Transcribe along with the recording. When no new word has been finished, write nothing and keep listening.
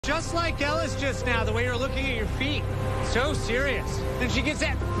Just like Ellis just now, the way you're looking at your feet. So serious. Then she gets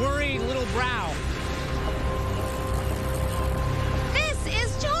that worried little brow. This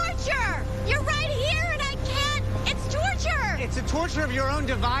is torture! You're right here and I can't. It's torture! It's a torture of your own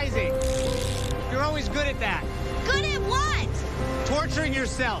devising. You're always good at that. Good at what? Torturing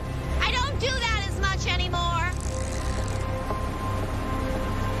yourself. I don't do that as much anymore.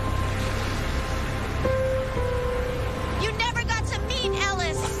 You never got to meet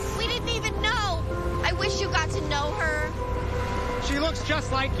Ellis. We didn't even know. I wish you got to know her. She looks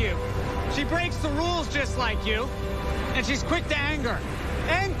just like you. She breaks the rules just like you. And she's quick to anger.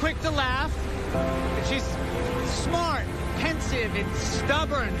 And quick to laugh. And she's smart, pensive, and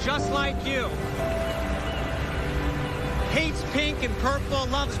stubborn just like you. Hates pink and purple,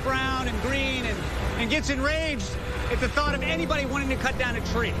 loves brown and green, and gets enraged at the thought of anybody wanting to cut down a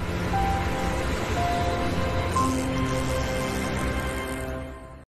tree.